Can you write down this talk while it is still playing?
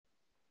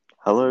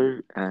Hello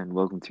and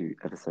welcome to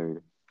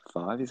episode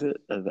 5, is it,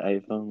 of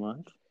AFL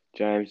Live?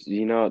 James,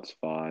 you know it's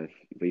 5.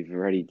 We've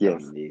already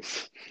Yes. done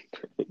this.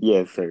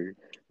 Yeah, so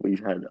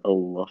we've had a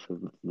lot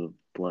of the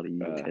bloody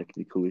Uh,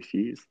 technical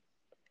issues.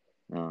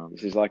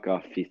 this is like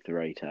our 5th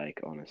retake,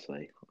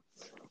 honestly.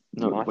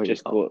 No, Might wait,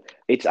 just call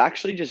it's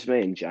actually just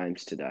me and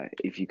James today,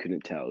 if you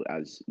couldn't tell,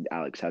 as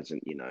Alex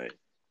hasn't,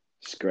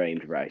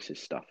 screamed racist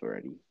stuff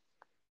already.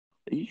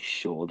 are you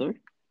sure though?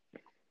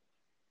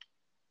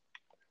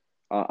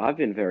 I've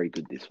been very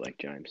good this week,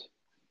 James.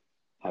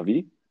 Have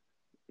you?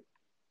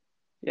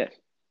 Yes.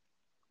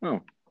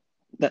 Oh,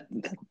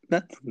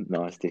 that's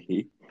nice to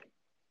hear.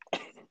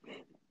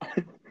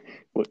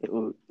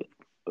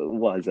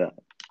 Why is that?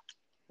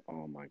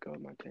 Oh my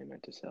God, my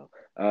teammate to sell.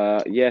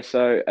 Yeah,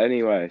 so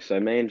anyway, so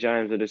me and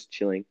James are just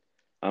chilling.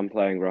 I'm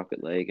playing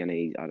Rocket League and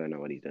I don't know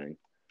what he's doing.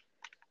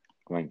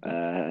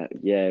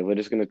 Yeah, we're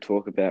just going to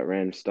talk about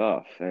random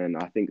stuff, and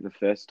I think the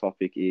first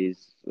topic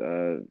is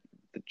the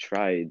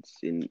trades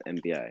in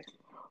NBA.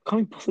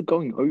 Can't be bothered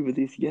going over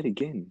this yet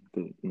again,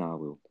 but nah,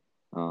 we'll.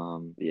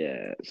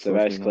 Yeah, So so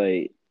what's going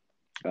on?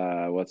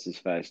 basically, what's his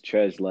face?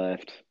 Trez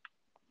left.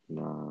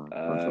 Nah,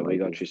 going to the We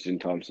got Lakers. Tristan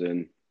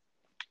Thompson.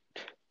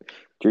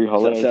 Drew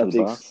Holiday to the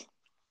Celtics. Bucks.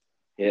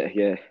 Yeah,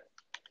 yeah.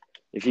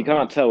 If you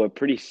can't tell, we're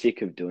pretty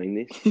sick of doing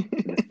this for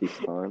the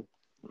 5th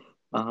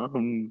time.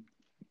 Um,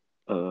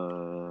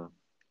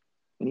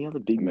 any other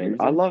big I mean, moves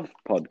I though? love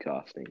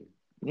podcasting.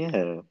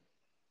 Yeah,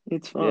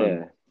 it's fun.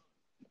 Yeah.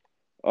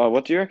 Oh,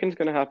 what do you reckon is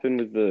going to happen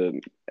with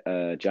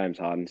the James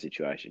Harden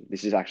situation?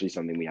 This is actually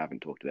something we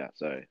haven't talked about,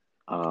 so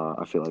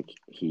I feel like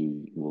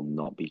he will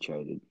not be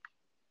traded.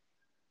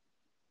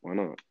 why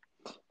not?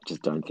 I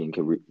just don't think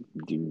a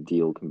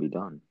deal can be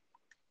done.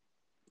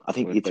 I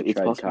think What if they it's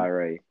trade possible.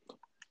 Kyrie?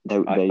 They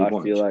I feel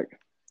won't. like,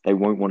 They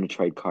won't want to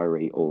trade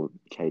Kyrie or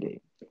KD.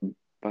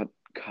 but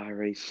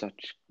Kyrie's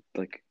such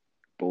like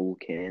ball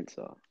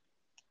cancer.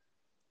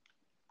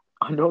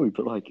 I know,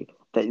 but like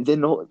they're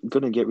not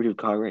gonna get rid of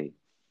Kyrie.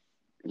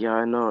 Yeah,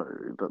 I know,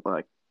 but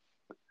like,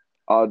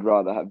 I'd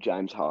rather have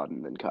James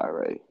Harden than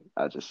Kyrie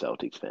as a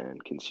Celtics fan,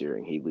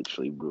 considering he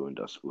literally ruined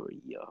us for a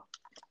year.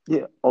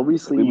 Yeah,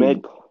 We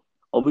made,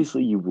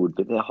 obviously you would,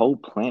 but their whole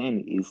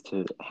plan is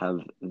to have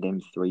them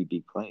three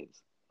big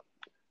players.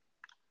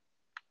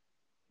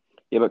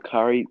 yeah, but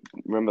Kyrie,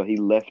 remember he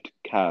left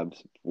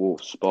Cavs for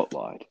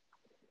Spotlight.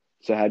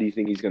 So how do you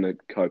think he's going to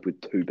cope with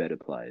two better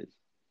players?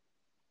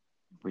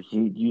 But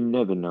you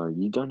never know.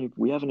 You don't.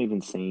 We haven't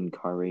even seen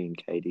Kyrie and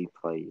KD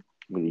play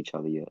with each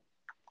other yet.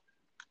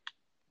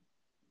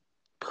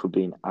 Could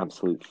be an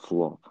absolute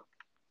flop.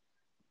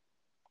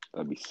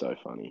 That'd be so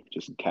funny.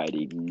 Just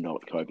KD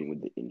not coping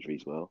with the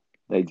injuries well.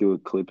 They do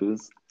it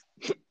Clippers.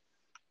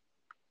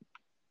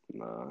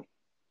 Nah,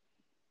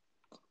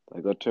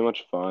 they got too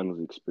much finals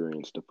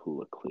experience to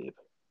pull a clip.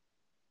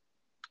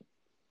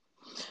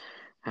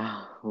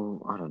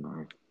 Well, I don't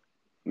know.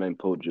 I mean,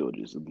 Paul George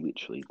is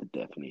literally the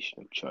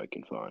definition of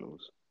choking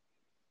finals.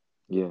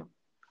 Yeah,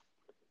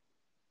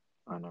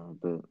 I know,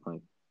 but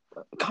like,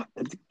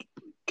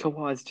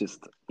 Kawhi's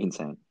just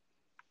insane.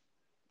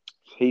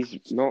 He's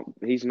not.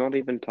 He's not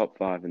even top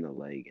 5 in the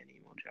league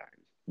anymore,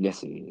 James.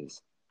 Yes, he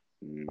is.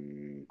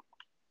 Mm,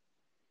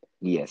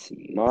 Yes, he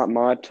is.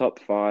 my top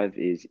 5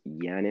 is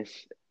Giannis,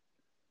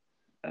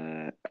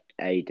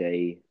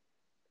 AD,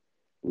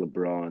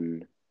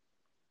 LeBron,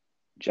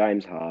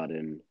 James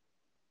Harden,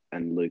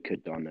 and Luka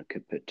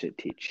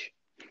Doncic.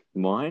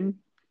 Mine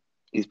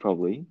is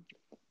probably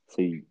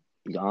so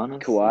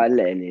Giannis, Kawhi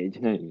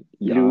Leonard, no,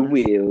 Lou Giannis,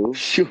 Will.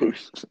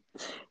 shush,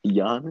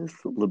 Giannis,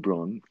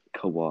 LeBron,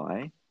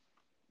 Kawhi,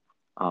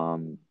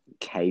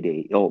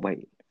 KD. Oh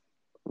wait,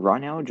 right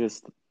now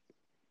just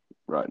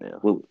Right now.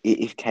 well,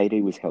 if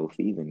KD was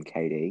healthy, then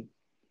KD,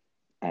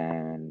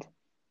 and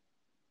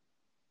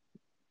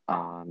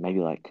maybe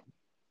like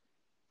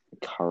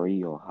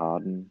Curry or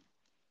Harden.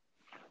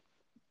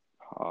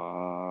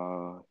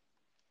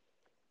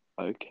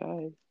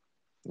 Okay,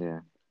 Yeah.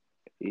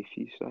 if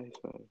you say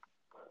so.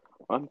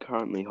 I'm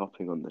currently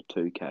hopping on the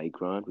 2K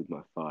grind with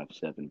my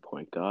 5'7"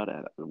 point guard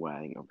at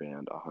weighing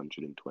around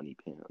 120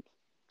 pounds.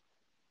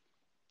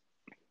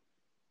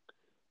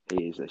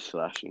 He is a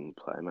slashing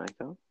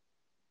playmaker.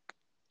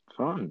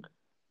 Fun.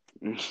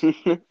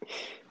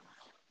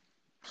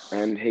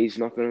 And he's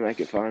not going to make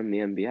it far in the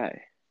NBA.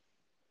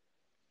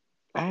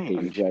 Hey.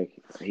 I'm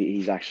joking.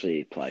 He's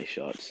actually a play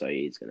shot, so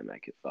he's going to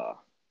make it far.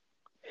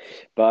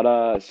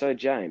 But so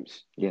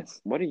James,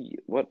 Yes.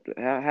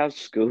 how's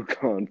school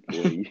gone for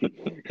you?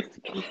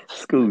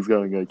 School's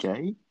going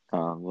okay.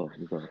 Well,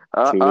 we've got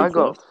two I weeks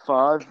got left.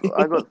 5.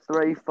 I got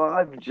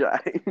 3-5,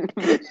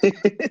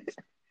 James.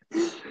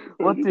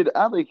 What did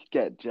Alec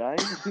get,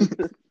 James?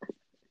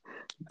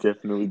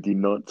 Definitely did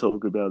not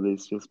talk about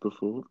this just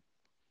before.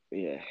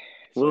 Yeah.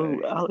 So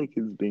Well, Alec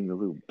is being a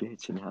little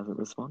bitch and hasn't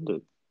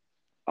responded.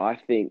 I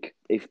think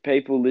if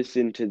people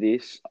listen to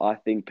this, I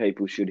think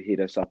people should hit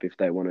us up if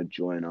they want to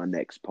join our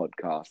next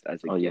podcast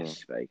as a Oh yeah,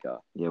 guest speaker.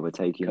 yeah. We're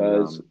taking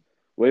Because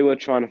We were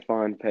trying to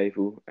find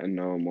people, and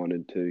no one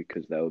wanted to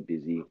because they were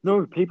busy.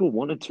 No, people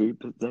wanted to,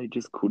 but they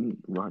just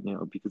couldn't right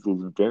now because it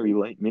was a very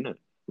late minute,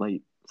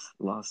 late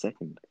last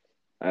second.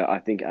 I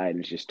think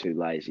Aiden's just too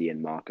lazy,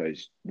 and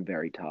Marco's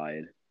very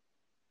tired.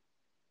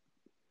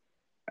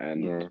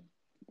 And Yeah,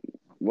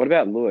 what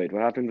about Lloyd?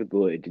 What happened with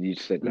Lloyd? Did you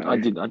just say I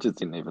no? did. I just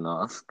didn't even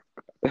ask.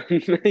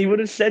 He would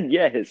have said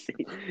yes.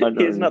 I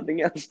He has know.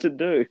 nothing else to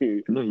do.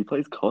 No, he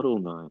plays COD all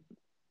night.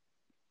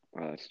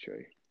 Oh, that's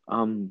true.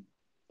 Um,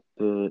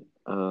 but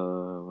what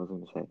was I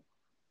gonna say?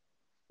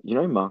 You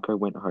know, Marco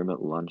went home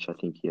at lunch, I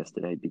think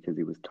yesterday because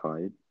he was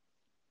tired.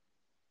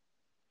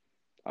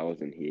 I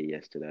wasn't here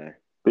yesterday.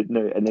 But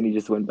no, and then he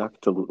just went back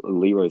to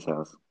Leroy's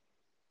house.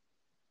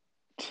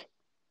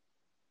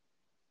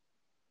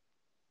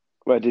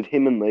 Wait, did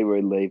him and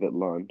Leroy leave at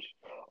lunch?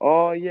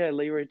 Oh yeah,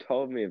 Leroy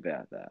told me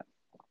about that.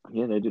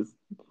 Yeah, they just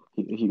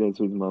he goes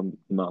with Mum,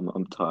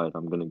 I'm tired,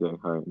 I'm gonna go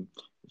home.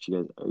 She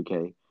goes,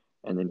 okay.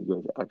 And then he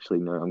goes, actually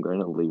no, I'm going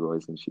to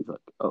Leroy's, and she's like,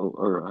 oh,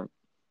 all right.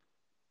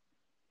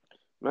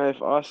 Mate,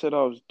 if I said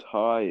I was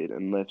tired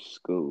and left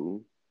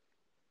school,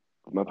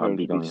 my I'd parents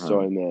be would be going so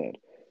home. mad.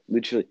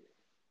 Literally,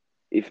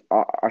 if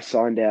I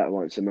signed out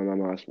once and my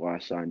mum asked why I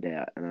signed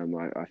out, and I'm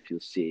like, I feel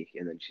sick,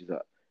 and then she's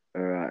like,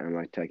 all right, and I'm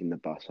like taking the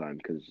bus home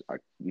because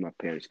my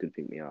parents could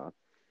pick me up.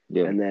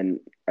 Yeah. And then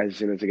as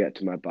soon as I get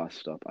to my bus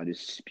stop, I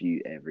just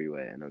spew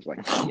everywhere, and I was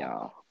like,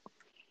 yeah,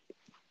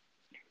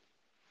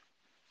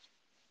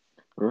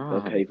 there were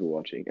Right. people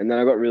watching. And then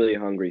I got really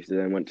hungry, so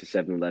then went to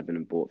 7-Eleven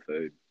and bought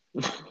food.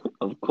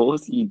 Of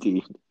course you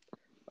did.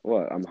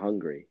 What? I'm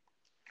hungry.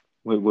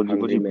 Wait, what do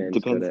Hungry you man's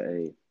gotta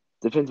eat.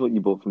 depends what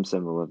you bought from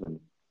 7-Eleven.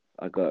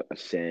 I got a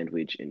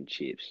sandwich and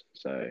chips.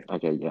 So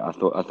Okay, yeah, I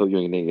thought you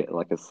were gonna get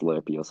like a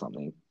Slurpee or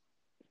something.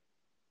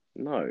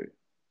 no,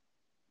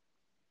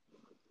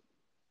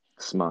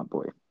 Smart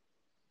boy.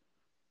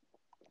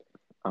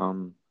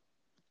 Um,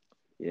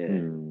 yeah.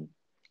 hmm.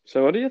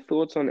 So what are your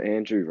thoughts on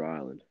Andrew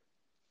Ryland?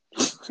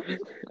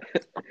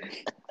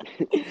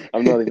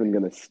 I'm not even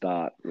gonna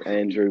start.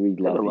 Andrew, we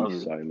Gotta love you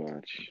love it. so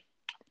much.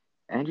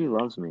 Andrew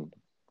loves me,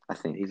 I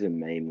think. He's a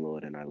meme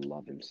lord, and I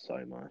love him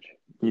so much.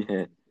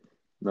 Yeah.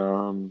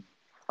 Um,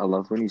 I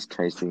love when he's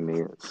chasing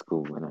me at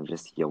school and I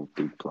just yell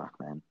big black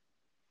man.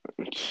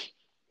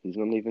 He's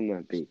not even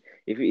that big.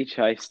 If he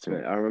chased me,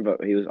 So I remember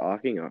he was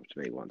arcing up to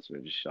me once, and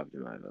I just shoved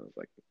him over. I was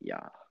like,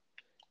 "Yeah,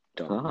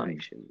 fun.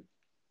 domination."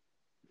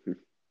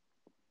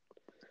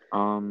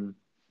 Um,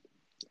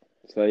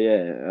 So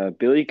yeah,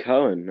 Billy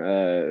Cohen.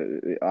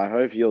 I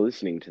hope you're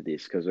listening to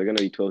this because we're going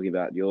to be talking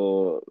about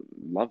your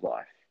love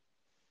life.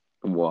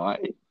 why?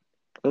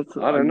 I I don't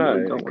really know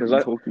don't want to because be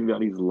talking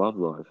about his love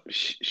life.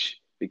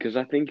 because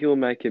I think you'll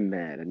make him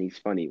mad, and he's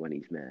funny when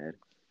he's mad.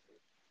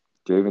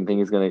 Do you even think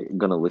he's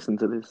gonna listen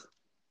to this?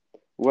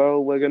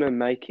 Well, we're going to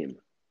make him,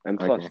 and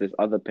plus, Okay, there's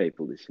other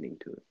people listening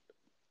to it.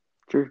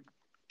 true.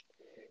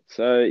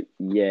 So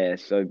yeah,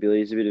 so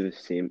Billy's a bit of a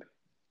simp,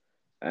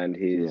 and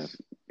Yeah,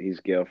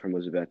 his girlfriend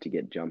was about to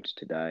get jumped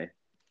today.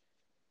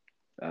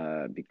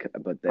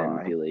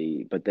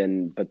 bye. But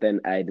then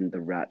Aiden the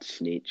rat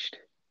snitched,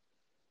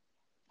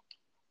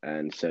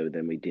 and so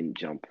then we didn't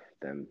jump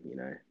them. You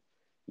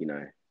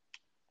know,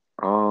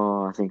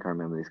 Oh, I think I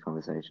remember this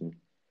conversation.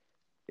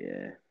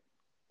 yeah.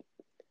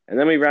 And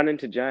then we ran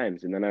into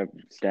James, and then I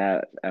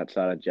sat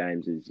outside of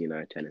James's,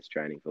 tennis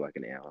training for like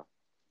an hour.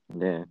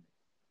 Yeah.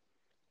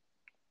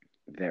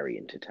 Very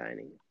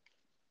entertaining.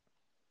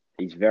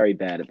 He's very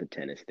bad at the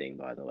tennis thing,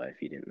 by the way,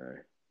 if you didn't know.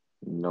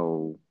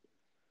 No,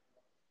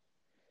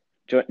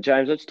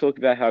 James, let's talk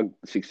about how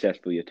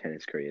successful your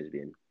tennis career has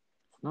been.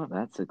 it's not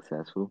that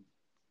successful.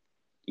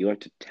 You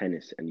went to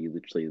tennis and you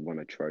literally won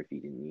a trophy,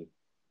 didn't you?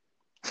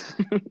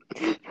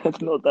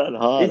 That's not that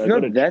hard. It's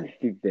not that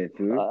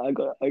successful. I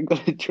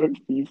got a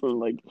trophy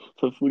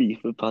for footy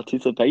for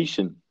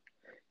participation.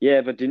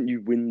 Yeah, but didn't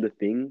you win the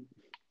thing?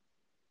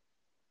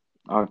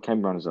 Oh,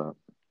 came runners up.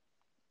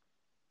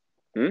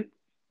 Hmm?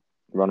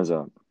 Runners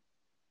up.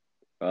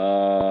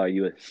 Oh,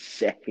 you were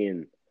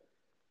second.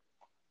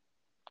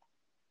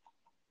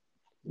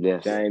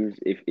 Yes. James,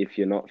 if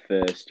you're not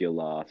first, you're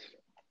last.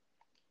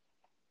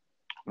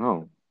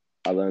 Oh,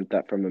 I learned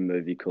that from a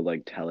movie called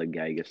like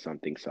Talladega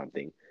something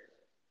something.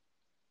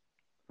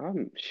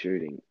 I'm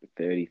shooting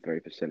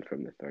 33%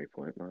 from the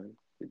 3-point line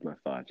with my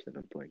 5'7"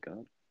 point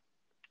guard.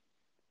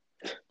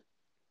 This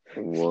has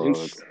been,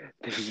 what?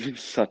 this has been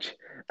such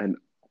an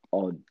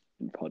odd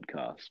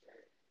podcast.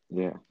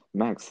 Yeah.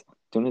 Max,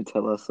 do you want to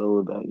tell us all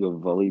about your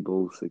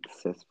volleyball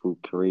successful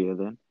career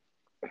then?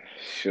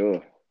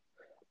 Sure,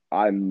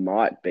 I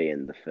might be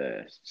in the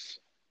firsts.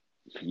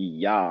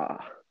 Yeah,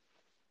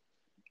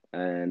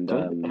 and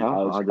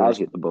How hard I did it was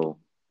hit the ball?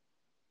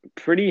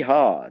 pretty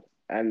hard,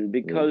 and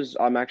Yeah. because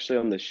I'm actually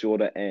on the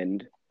shorter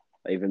end,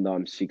 even though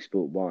I'm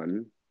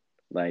 6'1",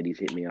 ladies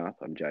hit me up.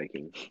 I'm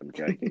joking. I'm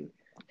joking.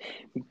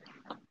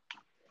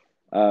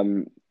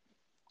 Um,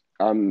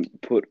 I'm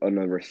put on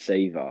a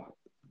receiver.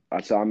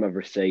 So I'm a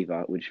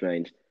receiver, which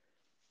means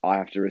I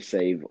have to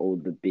receive all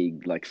the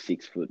big, like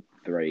 6'3"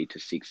 to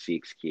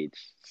 6'6"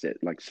 kids,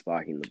 like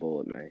spiking the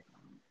ball at me.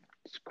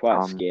 It's quite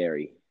Um,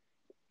 scary.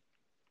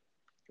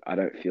 I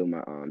don't feel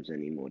my arms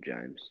anymore,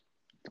 James.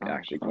 It's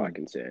actually quite fun.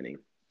 concerning.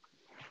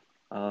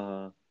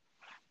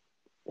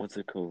 What's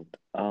it called?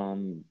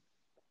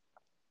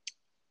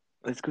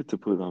 It's good to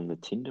put on the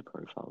Tinder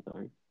profile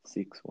though.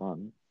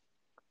 6'1".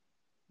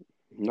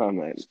 No,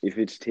 mate. If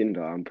it's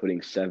Tinder, I'm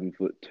putting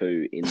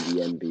 7'2" in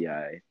the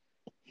NBA.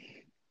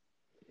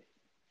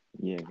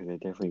 Yeah, because they're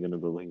definitely gonna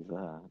believe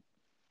that.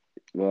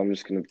 Well, I'm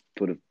just gonna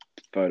put a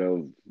photo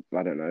of,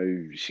 I don't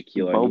know,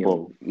 Shaquille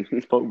Bobo.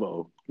 O'Neal.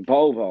 Bobo.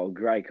 Bol,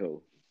 great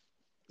call.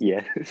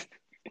 Yes.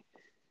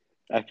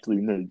 Actually,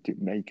 no, to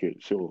make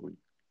it, surely.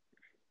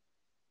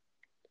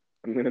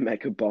 I'm gonna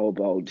make a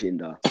Bol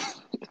Tinder.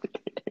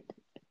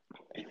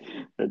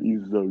 That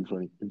is so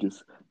funny.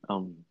 Just,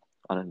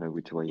 I don't know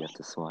which way you have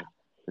to swipe.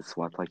 Just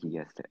swipe like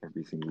yes to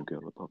every single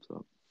girl that pops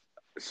up.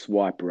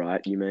 Swipe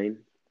right, you mean?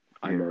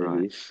 I Yeah, know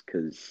right. this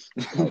because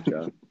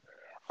culture.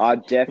 I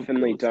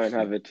definitely Of course. don't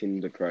have a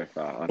Tinder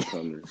profile, I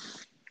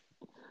promise.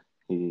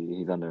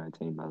 He's under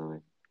 18, by the way.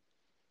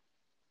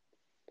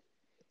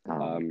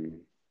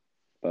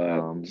 But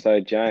Um, so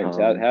James,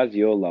 um, how's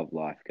your love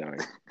life going?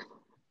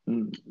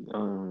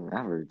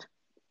 Average.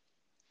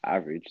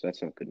 Average,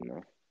 that's not good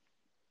enough.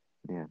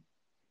 Yeah.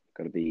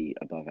 Got to be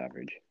above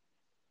average.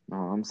 Oh,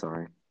 I'm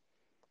sorry.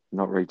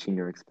 Not reaching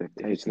your If it's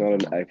expectations, not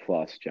an am I? A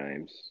plus,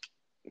 James.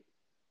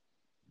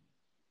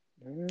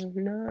 Oh,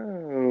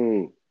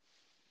 no.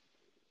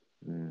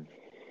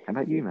 How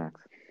about you,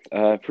 Max?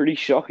 Pretty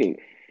shocking.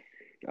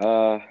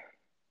 Yeah,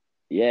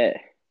 Yeah,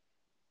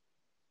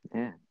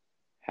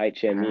 HMU.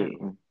 apparently.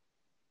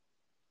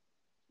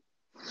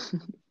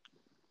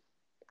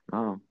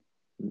 Oh,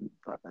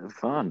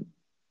 fun.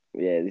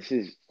 Yeah, this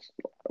is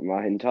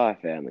my entire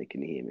family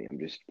can hear me. I'm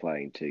just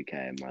playing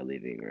 2K in my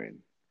living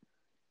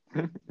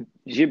room.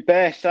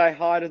 Gilbert, say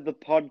hi to the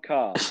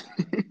podcast.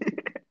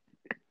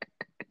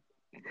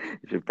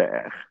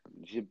 Gilbert.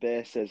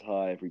 Gilbert says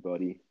hi,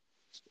 everybody.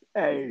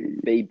 Hey.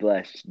 Be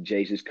blessed.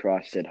 Jesus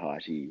Christ said hi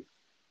to you.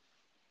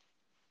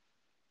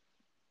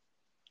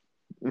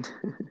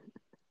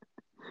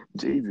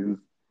 Jesus,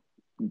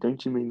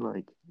 don't you mean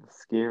like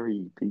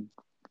scary big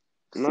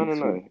No, no,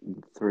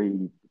 6'3"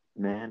 no.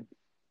 man?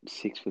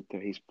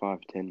 6'3", he's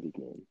 5'10", big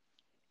man.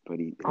 But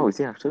Oh, is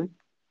he actually?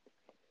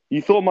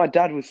 You thought my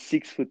dad was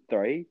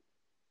 6'3"?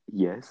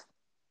 Yes.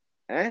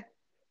 Eh?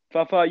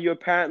 Fafa, you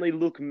apparently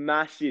look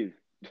massive.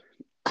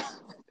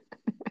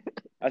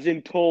 As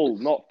in tall,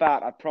 not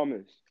fat, I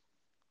promise.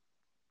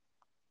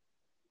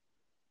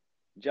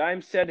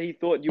 James said he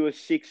thought you were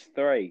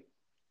 6'3".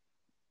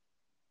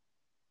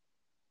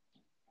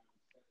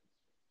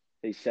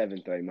 He's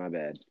 7'3", my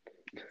bad.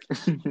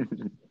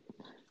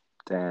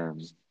 Damn.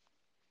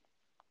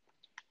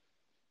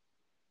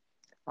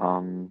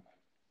 Um,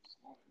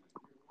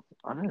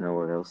 I don't know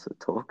what else to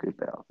talk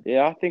about.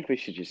 Yeah, I think we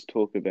should just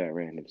talk about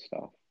random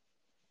stuff.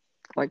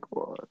 Like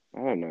what? I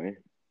don't know.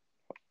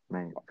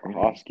 Mate,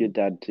 Ask your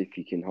dad if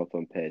you can hop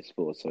on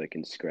PS4 so we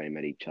can scream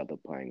at each other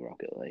playing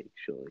Rocket League,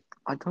 surely.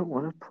 I don't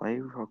want to play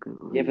Rocket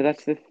Yeah, but League.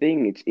 that's the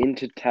thing. It's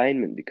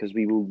entertainment because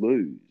we will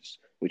lose,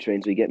 which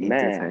means we get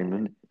mad.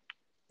 Entertainment.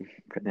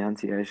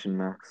 Pronunciation,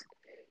 Max.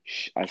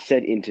 Shh, I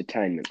said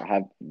entertainment. I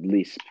have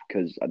lisp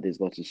because there's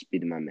lots of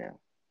spit in my mouth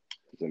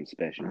because I'm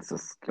special. That's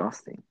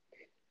disgusting.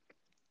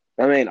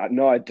 I mean,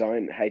 no, I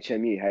don't.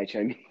 HMU.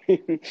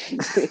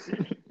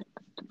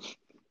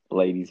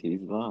 Ladies, he's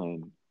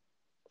fine.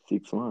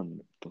 6'1".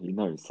 You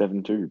know,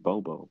 7'2",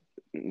 Bobo.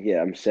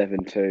 Yeah, I'm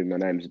 7'2". My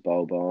name's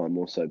Bobo. I'm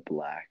also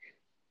black.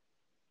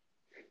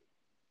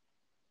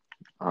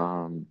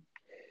 Um,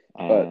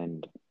 But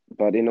and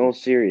but in all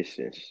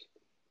seriousness,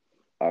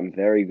 I'm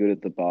very good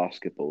at the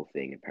basketball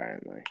thing,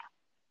 apparently.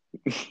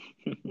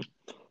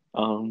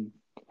 um,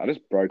 I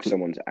just broke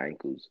someone's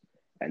ankles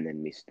and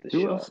then missed the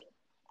who shot. else?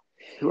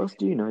 Who else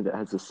do you know that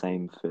has the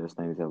same first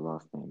name as their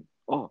last name?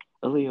 Oh,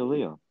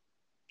 Aaliyah.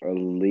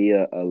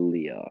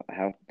 Aaliyah.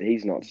 How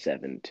he's not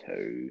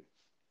 7'2".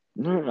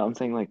 No, I'm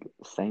saying like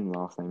same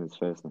last name as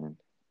first name.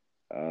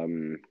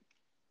 Um,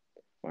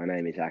 my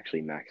name is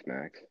actually Max.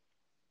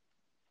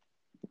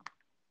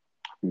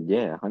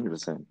 Yeah,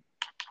 100%.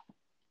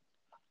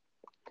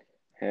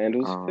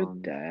 Handles for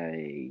Um,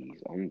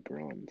 days on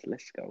bronze.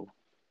 Let's go.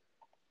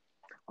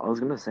 I was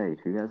gonna say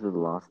who has the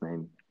last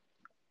name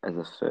as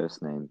a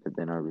first name, but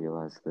then I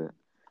realized that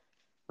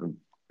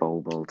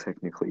Bol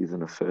technically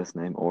isn't a first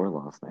name or a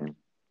last name.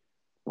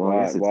 Well, I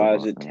Why? guess it's a Why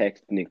is last it name.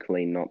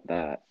 technically not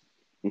that?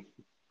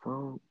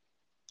 Well,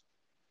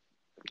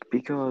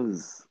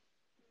 because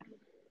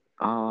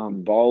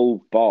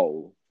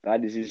Bowl.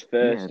 That is his yeah,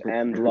 first but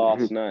and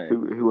last name.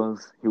 who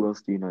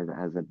else do you know that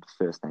has a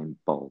first name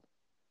Bol?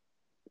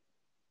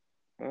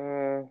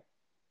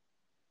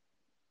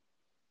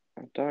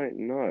 I don't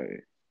know.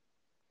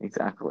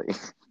 Exactly.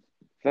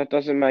 That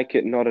doesn't make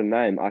it not a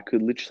name. I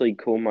could literally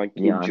call my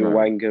Yeah, kid I know.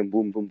 Joanga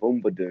Boom Boom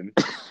Boom Badoom,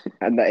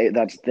 and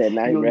that's their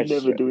name You're never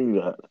register. doing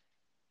that.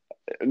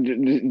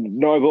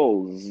 No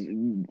balls.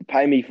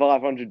 Pay me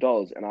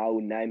 $500 and I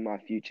will name my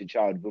future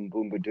child Boom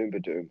Boom Badoom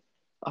Badoom.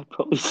 I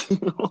probably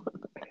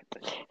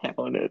How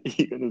on earth are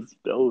you gonna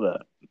spell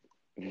that?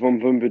 Vum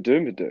vum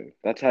badoom badoo.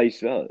 That's how you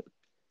spell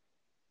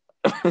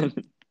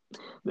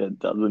That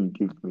doesn't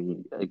give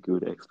me a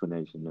good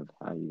explanation of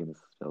how you're gonna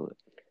spell it.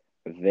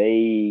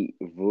 it.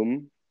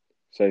 Vum.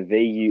 So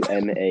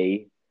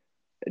VUME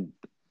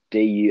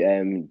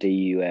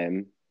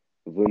DUM.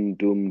 Vum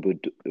dum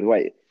badoo.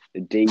 Wait.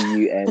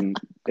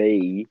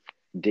 DUMB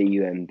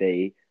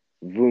DUMB.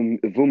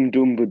 Vum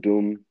dum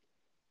badum.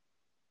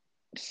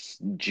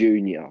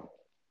 Junior.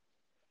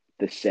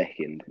 The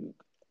second.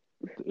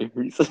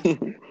 Who's,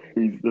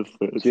 who's the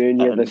first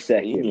Junior the and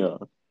second. senior?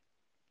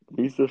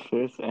 Who's the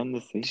first and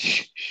the senior?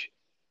 Shh.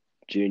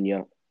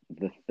 Junior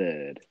the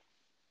third.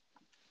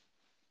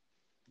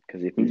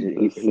 Because if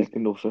Who's the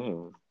second or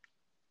first?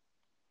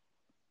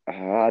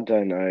 I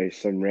don't know,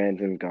 some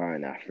random guy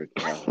in Africa.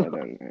 I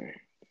don't know.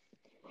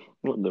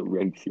 What that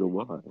rapes your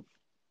wife?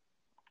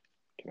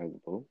 Can I have the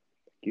ball?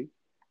 Thank you.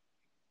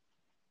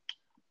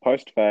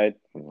 Post fade.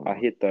 I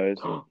hit those.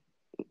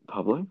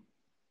 Pablo?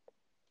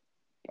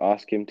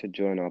 Ask him to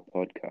join our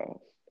podcast.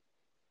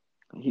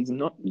 He's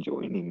not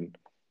joining.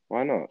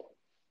 Why not?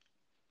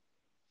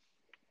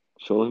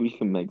 Surely we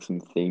can make some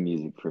theme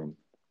music for him.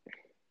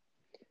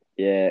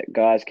 Yeah,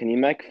 guys, can you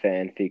make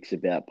fanfics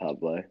about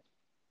Pablo?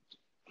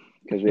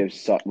 Because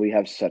we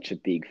have such a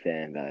big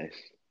fan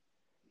base.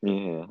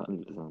 Yeah,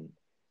 100%.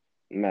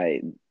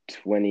 Mate,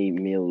 20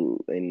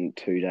 mil in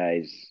 2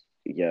 days.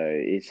 Yo,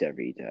 it's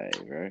every day,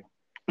 bro.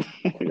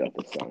 I forgot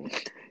the song.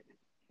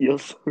 You're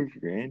so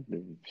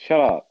random. Shut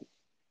up.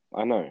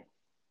 I know.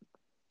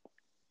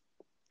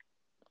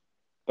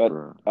 But,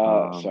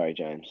 Bro, sorry,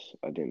 James.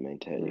 I didn't mean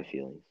to hurt your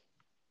feelings.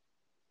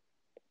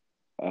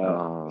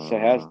 Uh, So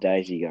how's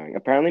Daisy going?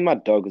 Apparently my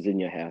dog was in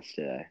your house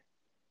today.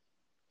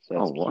 So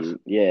that's what?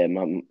 cute. Yeah, your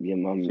mum She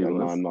and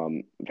my was?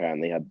 mum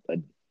apparently had a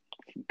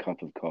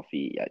cup of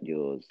coffee at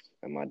yours,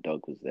 and my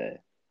dog was there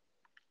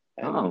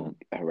and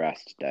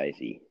harassed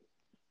Daisy,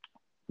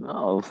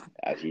 Oh,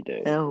 as you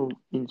do. how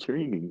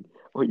intriguing.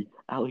 Wait,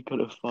 Alec got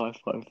a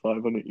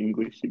 555 on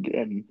English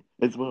again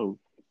as well.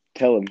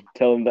 Tell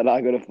him that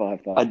I got a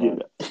 555. I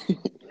did.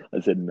 I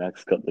said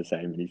Max got the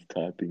same and he's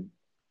typing.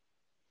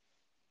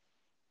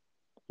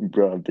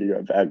 Bro, I'll be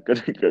right back.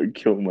 Gotta go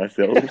kill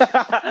myself.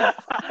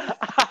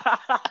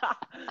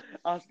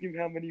 Ask him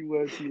how many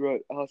words he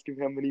wrote. Ask him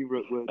how many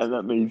words. And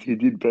that means he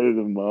did better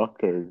than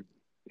Marco.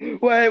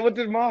 Wait, what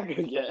did Marco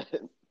get?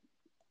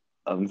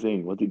 I'm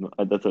saying,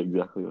 that's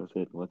exactly what I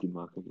said. What did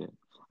Marco get?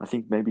 I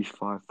think maybe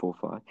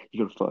 545. He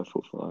got a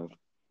 545. My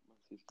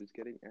sister's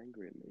getting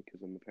angry at me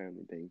because I'm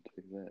apparently being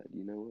too loud.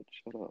 You know what?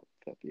 Shut up,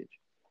 fat bitch.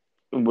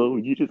 Well,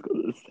 you just got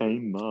the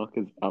same mark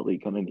as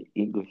Alec on an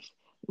English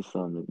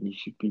assignment. You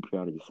should be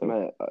proud of yourself.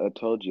 Mate, I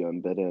told you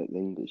I'm better at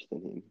English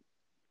than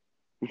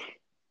him.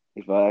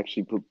 If I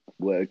actually put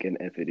work and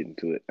effort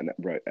into it and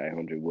wrote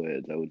 800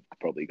 words, I would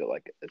probably got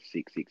like a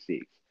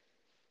 666.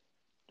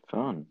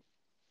 Fun.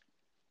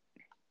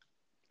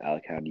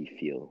 Alec, how do you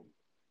feel?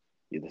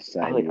 You're the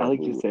same Alec level.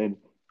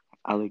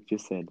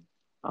 just said,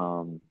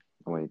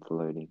 wait, it's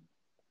loading.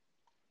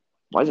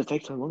 Why does it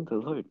take so long to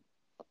load?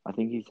 I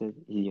think he said,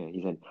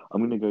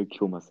 I'm gonna go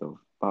kill myself.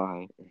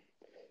 Bye.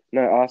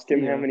 No, ask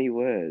him how many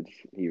words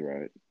he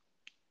wrote.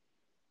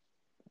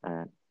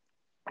 How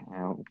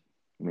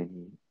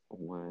many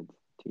words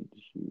did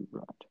you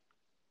write?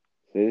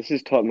 So this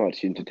is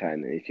top-notch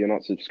entertainment. If you're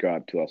not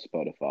subscribed to our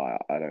Spotify,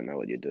 I don't know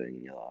what you're doing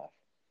in your life.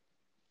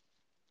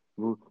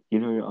 Well, you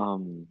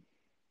know,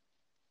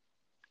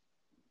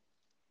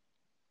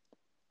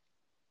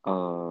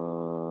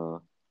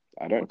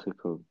 I don't. what's it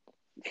called?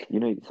 You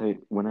know, so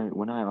when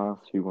I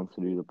asked who wants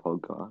to do the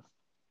podcast,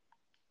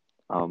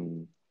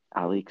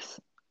 Alex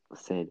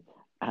said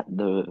at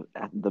the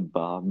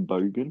bar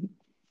Bogan,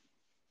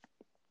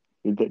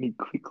 and then he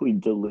quickly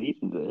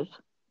deleted it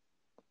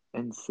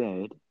and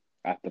said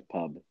At the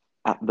pub.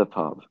 at the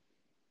pub.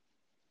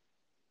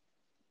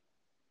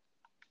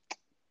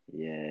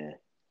 Yeah.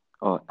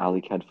 Oh,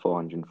 Alec had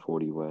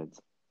 440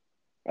 words.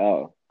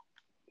 Oh,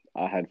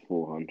 I had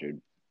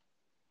 400.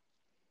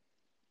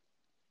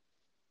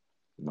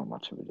 Not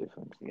much of a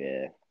difference.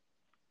 Yeah.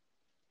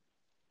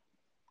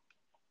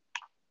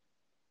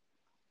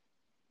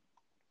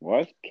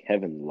 Why is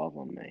Kevin Love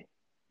on me?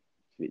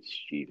 It's a bit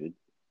stupid.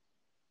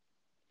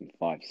 I'm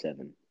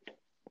 5'7".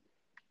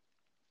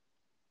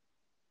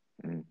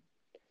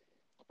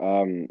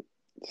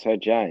 So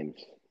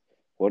James,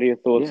 what are your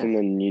thoughts on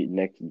the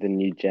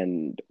new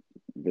gen,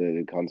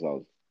 the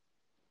consoles?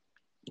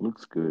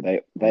 Looks good.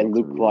 They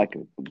look like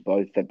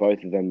both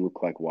of them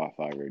look like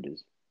Wi-Fi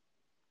routers.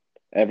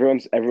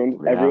 Everyone's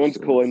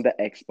calling the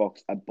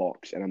Xbox a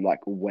box, and I'm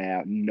like,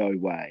 wow, no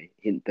way.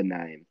 Hint the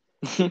name.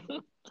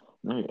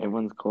 No,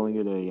 everyone's calling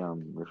it a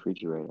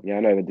refrigerator. Yeah, I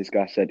know, but this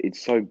guy said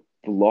it's so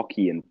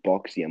blocky and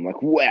boxy. I'm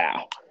like,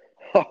 wow,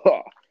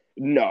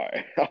 no,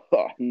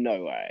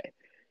 no way.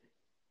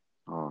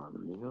 Oh,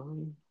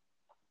 really?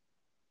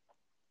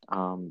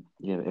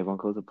 Yeah, everyone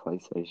calls it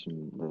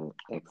PlayStation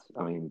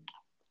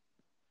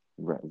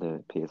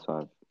the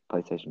PS5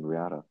 PlayStation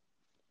router.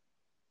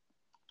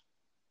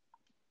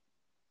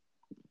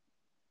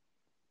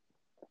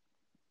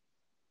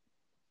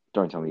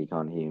 Don't tell me you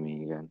can't hear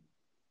me again.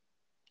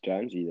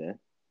 James, you there?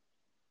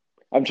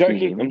 I'm Can you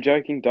hear joking. me? I'm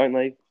joking. Don't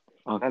leave.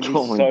 Oh, That'd be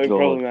oh my so God.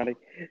 problematic.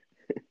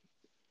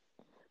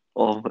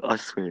 Oh, I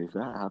swear, if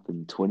that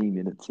happened 20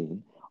 minutes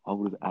in, I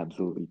would have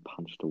absolutely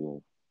punched a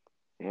wall.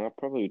 I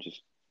probably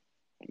just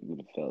would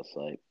have fell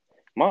asleep.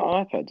 My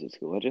iPad's at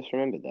school. I just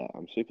remembered that.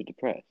 I'm super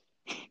depressed.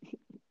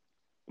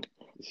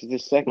 This is the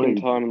second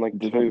Wait, time in like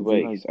does 2 that- does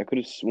it, weeks. I could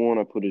have sworn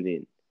I put it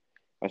in.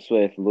 I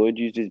swear, if Lloyd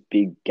used his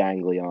big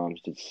gangly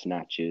arms to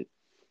snatch it.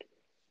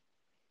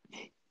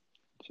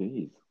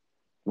 Jeez.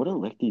 What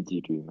elective do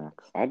you do,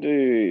 Max? I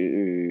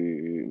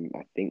do,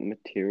 I think,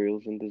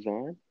 materials and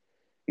design.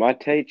 My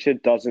teacher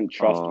doesn't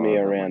trust me Oh,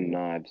 that around might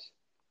knives.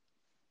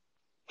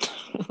 be.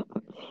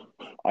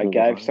 I Well,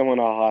 gave why? someone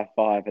a high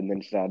five and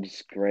then started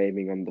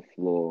screaming on the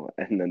floor.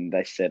 And then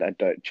they said, I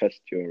don't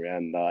trust you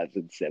around knives,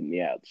 and sent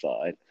me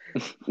outside.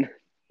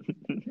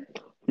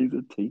 Who's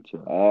a teacher?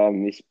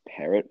 Miss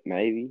Parrot,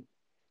 maybe.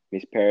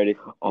 Miss Parrot, if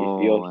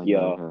Oh, you're I know here,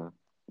 her.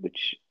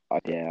 which I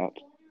doubt.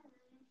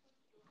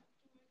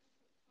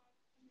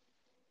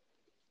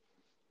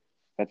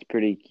 That's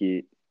pretty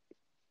cute.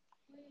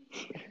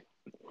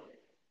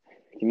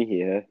 Can you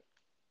hear her?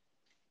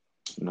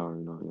 No,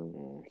 not really.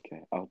 Oh,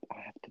 okay, I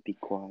have to be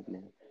quiet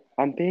now.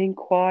 I'm being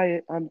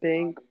quiet. I'm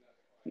being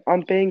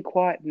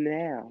quiet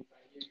now.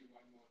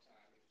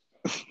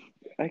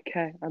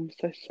 Okay, I'm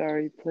so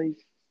sorry. Please.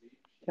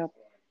 Yep,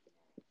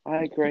 I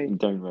agree.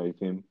 Don't rape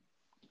him.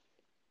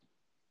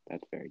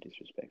 That's very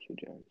disrespectful,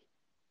 James.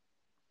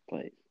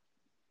 Please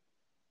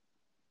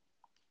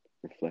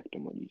reflect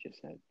on what you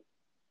just said.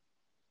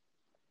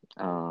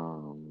 I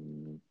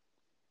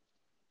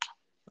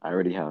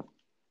already have.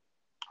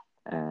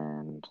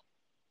 And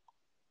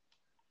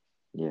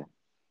yeah,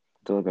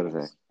 that's all I gotta say.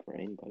 It's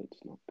green, but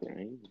it's not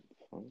green.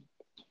 It's fine.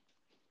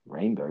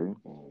 Rainbow?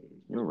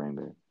 You're a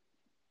rainbow.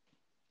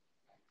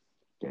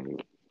 Gay.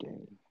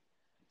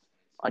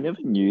 I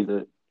never knew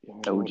that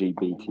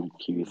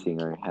LGBTQ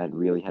thinger had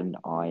really had an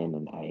I and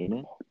an A in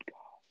it.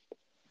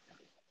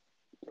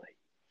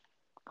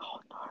 Oh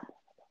no.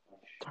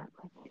 Don't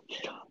rape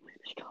him.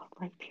 You can't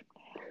rape him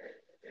now.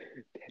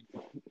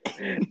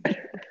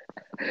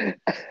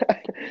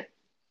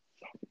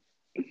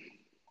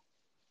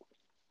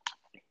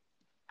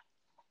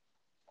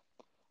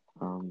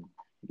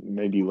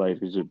 Maybe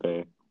later,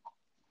 Jabir.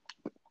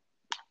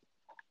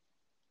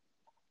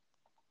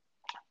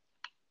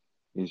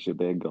 Is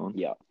Jabir gone?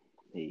 Yeah,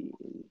 he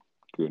is.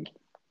 Good.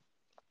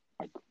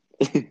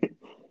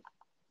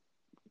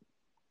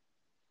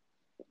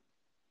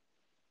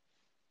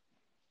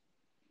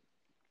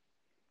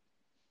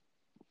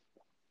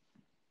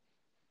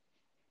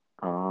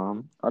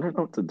 I don't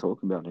know what to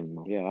talk about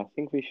anymore. Yeah, I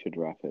think we should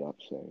wrap it up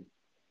soon.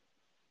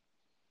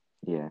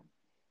 Yeah.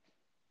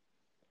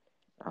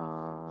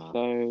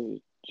 So,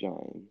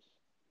 James.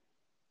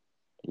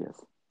 Yes.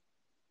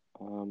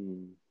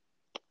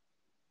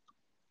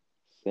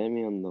 See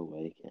me on the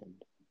weekend.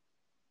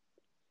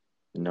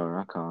 No,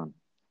 I can't.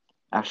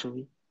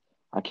 Actually,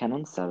 I can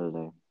on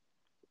Saturday.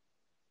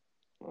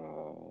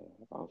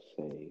 I'll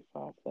see if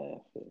I have the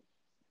effort.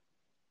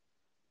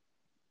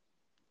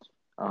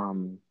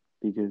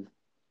 Because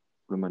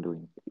what am I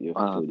doing? Your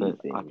But footy I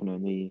thing. can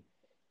only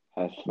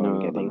Have fun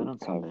but then on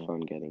Sunday. Have fun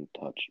getting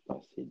touched by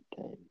Sid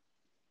Team.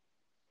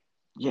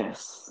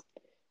 Yes.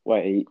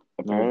 Wait,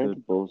 apparently but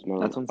the ball's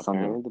not. that's on Sunday.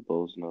 Apparently the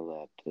ball's not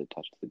allowed to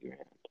touch the ground.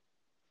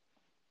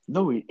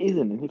 No, it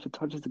isn't. And if it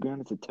touches the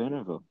ground, it's a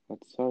turnover.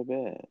 That's so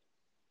bad.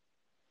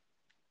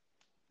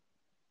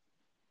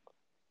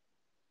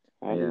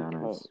 How do Yeah, you I know.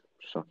 cope?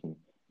 It's shocking.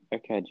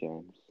 Okay,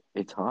 James.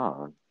 It's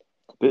hard.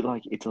 But,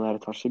 like, it's allowed to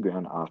touch the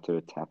ground after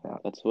a tap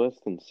out. That's worse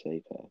than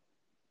CPAP.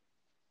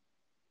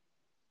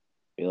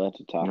 You're allowed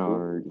to tackle?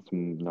 No, it's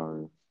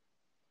no.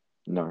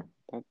 No.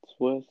 That's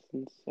worse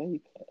than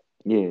CPAP.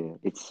 Yeah,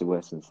 it's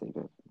worse than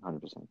CPAP,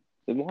 100%.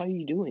 Then why are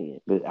you doing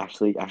it? But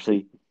actually,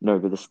 no,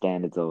 but the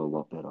standards are a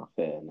lot better.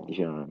 Fair enough. If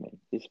you know what I mean.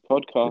 This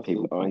podcast has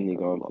people playing only are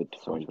a gone lot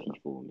for better.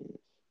 24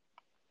 minutes.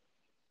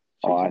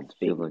 Jesus, I feels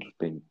think. like it's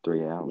been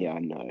 3 hours. Yeah, I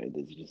know.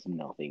 There's just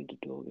nothing to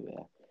talk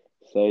about.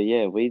 So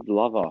yeah, we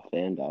love our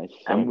fan base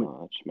so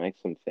much. Make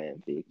some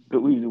fanfics.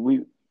 But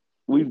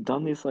we've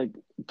done this like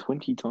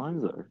 20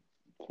 times though.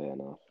 Fair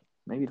enough.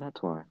 Maybe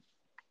that's why.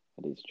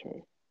 That is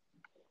true.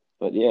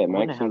 But yeah,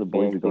 make how some the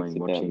boys are fanfics going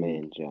about watching me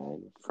and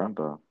James. Front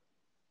Bar.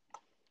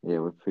 Yeah,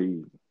 we're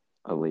pretty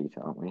elite,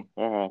 aren't we?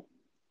 Alright.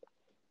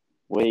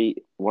 We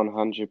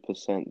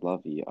 100%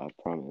 love you, I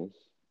promise.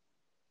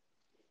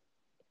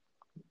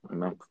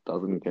 Max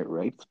doesn't get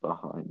raped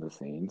behind the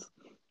scenes.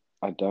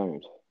 I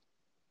don't.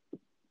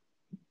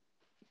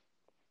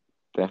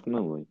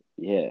 Definitely.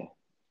 Yeah.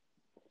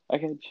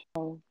 Okay,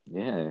 ciao.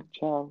 Yeah.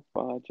 Ciao.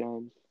 Bye,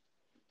 James.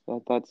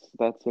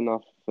 That's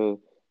enough for.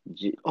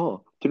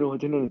 Oh, do you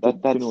know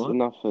what? That's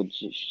enough for.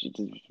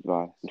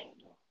 Bye.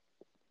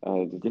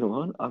 Do you know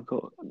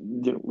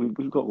what?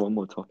 We've got one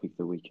more topic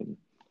that we can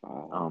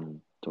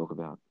talk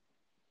about.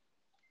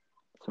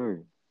 So,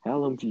 how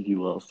long did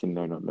you last in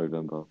No Not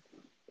November?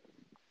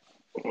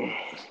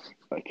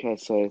 Okay,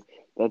 so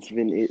That's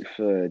been it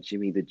for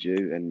Jimmy the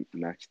Jew and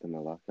Max the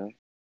Malacca.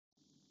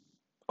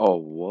 Oh,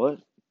 what?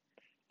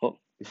 Oh,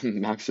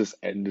 Max just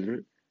ended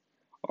it.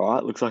 All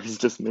right, looks like it's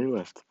just me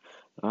left.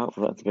 Well,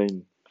 that's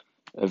been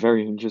a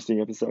very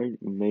interesting episode.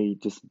 Me,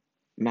 just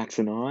Max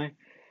and I.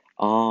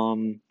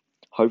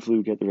 Hopefully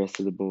we'll get the rest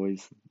of the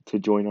boys to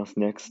join us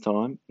next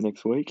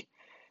week.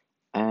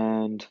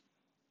 And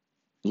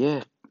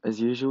yeah, as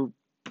usual,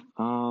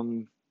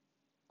 um,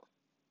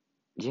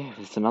 yeah,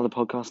 it's another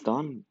podcast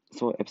done.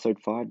 So episode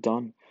 5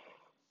 done.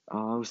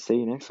 I'll see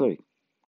you next week.